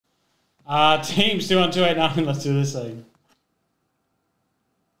Teamz 21289. Let's do this thing.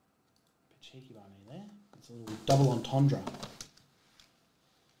 Bit cheeky by me there. It's a little double entendre.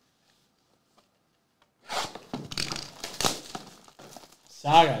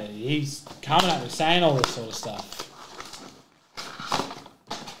 Saga, he's coming up with saying all this sort of stuff.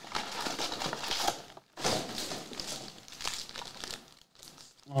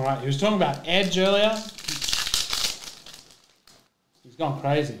 All right, he was talking about Edge earlier. He's gone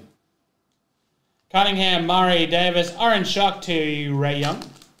crazy. Cunningham, Murray, Davis, Orange Shock to Ray Young.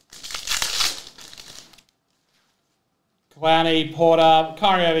 Clowney, Porter,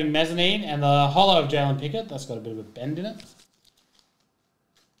 Kyrie Irving, Mezzanine, and the holo of Jalen Pickett. That's got a bit of a bend in it.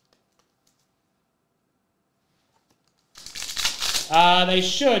 They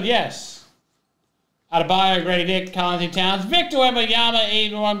should, yes. Adebayo, Grady Dick, Carlton Towns, Victor Wembanyama,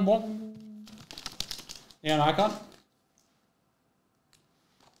 Neon Icon.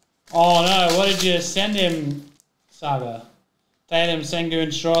 Oh no, what did you send him, Saga? Tatum,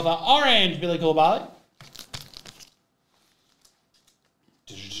 Sengun, Strother, Orange, Billy Coulibaly.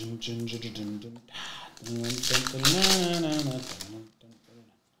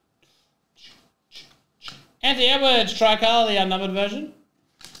 Anthony Edwards, Tricolor, the unnumbered version.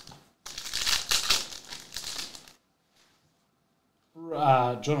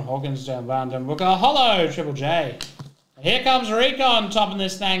 Jordan Hawkins, down Van Booker. Hollow, Triple J. And here comes Recon topping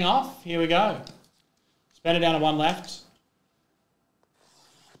this thing off. Here we go. Spin it down to one left.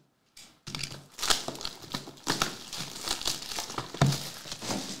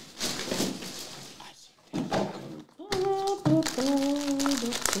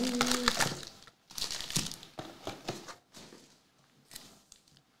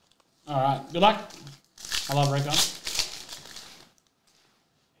 All right, good luck. I love Recon.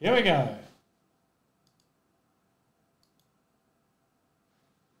 Here we go.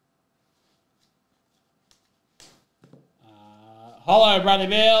 Hollow, Bradley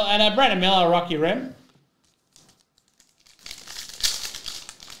Beal, and a Brandon Miller, Rocky Rim.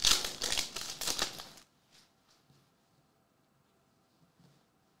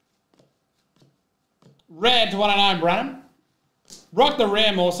 Red to 109, Branham. Rock the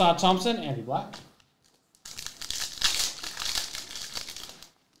Rim, All-Star Thompson, Andy Black.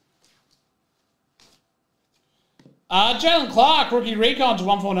 Jalen Clark, Rookie Recon to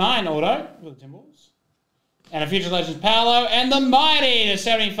 149, auto for the Timberwolves. And a Future Legends Paolo, and the Mighty to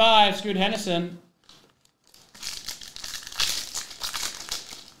 75, Scoot Henderson.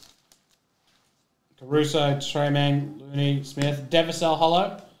 Caruso, Tremang, Looney, Smith, Devicel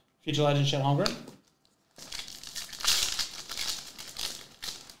Hollow, Future Legends Chet Holmgren.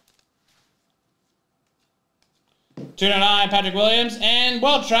 $2.99, Patrick Williams, and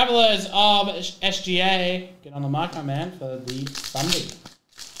World Travelers of SGA. Get on the mic, my man, for the Sunday.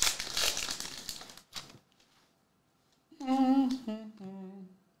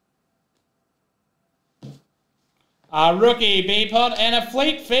 Rookie B-Pod, and a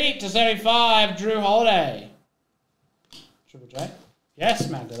Fleet Feet to 75, Drew Holiday. Triple J. Yes,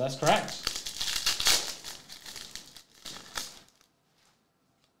 Magda, that's correct.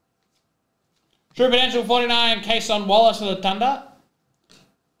 True Potential 49, Kason Wallace for the Thunder.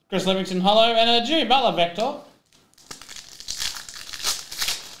 Chris Livingston Hollow, and a Jimmy Butler Vector.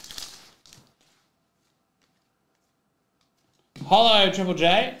 Hollow Triple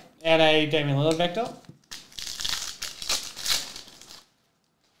J, and a Damian Lillard Vector.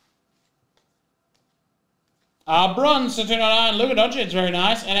 Bronze to 299, Luka Doncic, very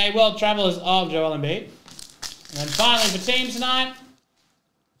nice. And a World Travelers of Joel Embiid. And then finally for Teamz tonight,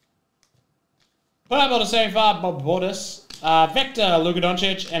 purple to 75, Bob Portis. Vector, Luka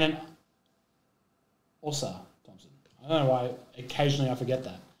Doncic, and an All-Star Thompson. I don't know why occasionally I forget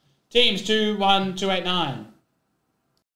that. Teamz 21289.